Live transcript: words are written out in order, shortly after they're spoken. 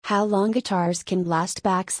How long guitars can last /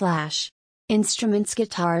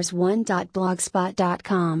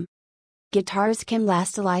 instrumentsguitars1.blogspot.com. Guitars can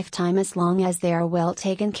last a lifetime as long as they are well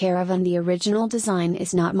taken care of and the original design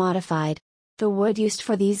is not modified. The wood used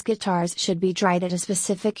for these guitars should be dried at a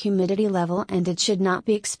specific humidity level and it should not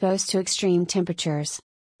be exposed to extreme temperatures.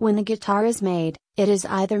 When the guitar is made, it is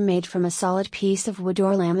either made from a solid piece of wood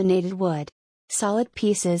or laminated wood. Solid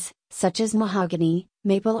pieces, such as mahogany,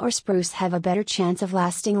 maple or spruce, have a better chance of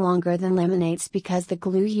lasting longer than laminates because the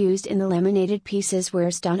glue used in the laminated pieces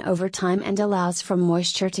wears down over time and allows for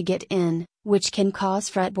moisture to get in, which can cause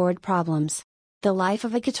fretboard problems. The life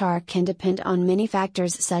of a guitar can depend on many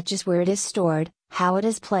factors such as where it is stored, how it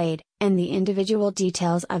is played, and the individual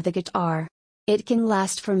details of the guitar. It can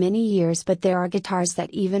last for many years, but there are guitars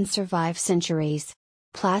that even survive centuries.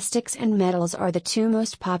 Plastics and metals are the two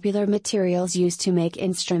most popular materials used to make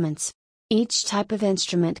instruments. Each type of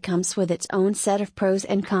instrument comes with its own set of pros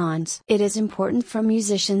and cons. It is important for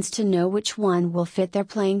musicians to know which one will fit their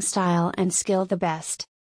playing style and skill the best.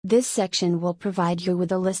 This section will provide you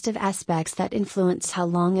with a list of aspects that influence how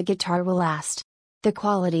long a guitar will last. The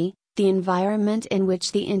quality, the environment in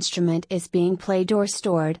which the instrument is being played or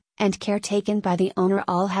stored, and care taken by the owner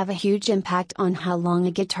all have a huge impact on how long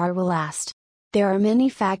a guitar will last. There are many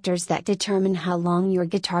factors that determine how long your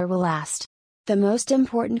guitar will last. The most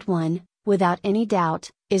important one, without any doubt,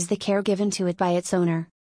 is the care given to it by its owner.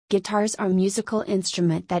 Guitars are a musical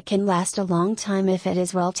instrument that can last a long time if it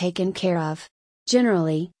is well taken care of.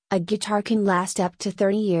 Generally, a guitar can last up to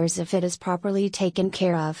 30 years if it is properly taken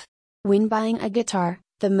care of. When buying a guitar,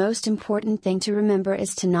 the most important thing to remember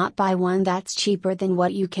is to not buy one that's cheaper than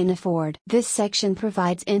what you can afford. This section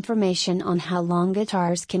provides information on how long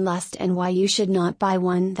guitars can last and why you should not buy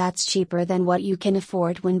one that's cheaper than what you can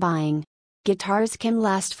afford when buying. Guitars can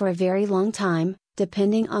last for a very long time,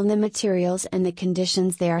 depending on the materials and the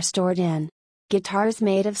conditions they are stored in. Guitars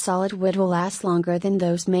made of solid wood will last longer than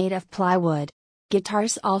those made of plywood.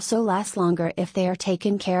 Guitars also last longer if they are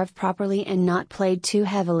taken care of properly and not played too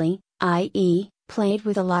heavily, i.e., played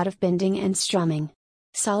with a lot of bending and strumming.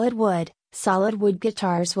 Solid wood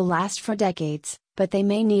guitars will last for decades, but they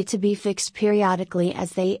may need to be fixed periodically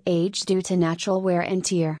as they age due to natural wear and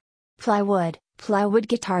tear. Plywood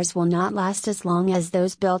guitars will not last as long as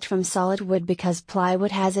those built from solid wood because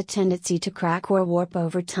plywood has a tendency to crack or warp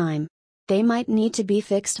over time. They might need to be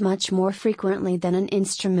fixed much more frequently than an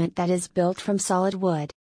instrument that is built from solid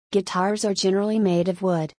wood. Guitars are generally made of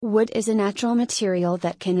wood. Wood is a natural material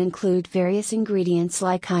that can include various ingredients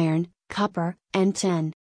like iron, copper, and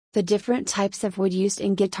tin. The different types of wood used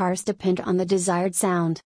in guitars depend on the desired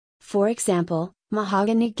sound. For example,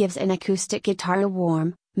 mahogany gives an acoustic guitar a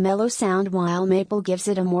warm, mellow sound while maple gives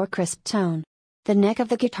it a more crisp tone. The neck of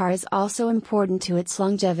the guitar is also important to its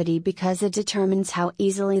longevity because it determines how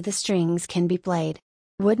easily the strings can be played.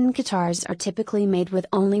 Wooden guitars are typically made with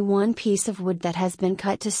only one piece of wood that has been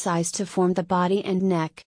cut to size to form the body and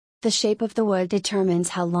neck. The shape of the wood determines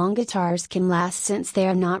how long guitars can last since they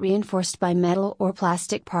are not reinforced by metal or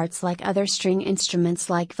plastic parts like other string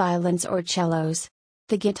instruments like violins or cellos.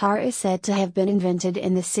 The guitar is said to have been invented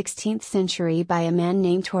in the 16th century by a man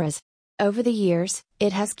named Horace. Over the years,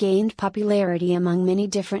 it has gained popularity among many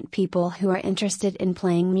different people who are interested in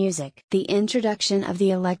playing music. The introduction of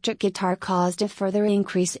the electric guitar caused a further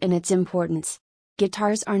increase in its importance.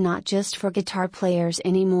 Guitars are not just for guitar players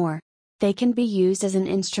anymore. They can be used as an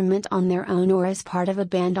instrument on their own or as part of a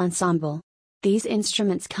band ensemble. These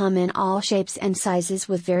instruments come in all shapes and sizes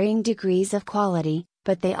with varying degrees of quality,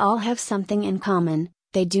 but they all have something in common: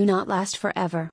 they do not last forever.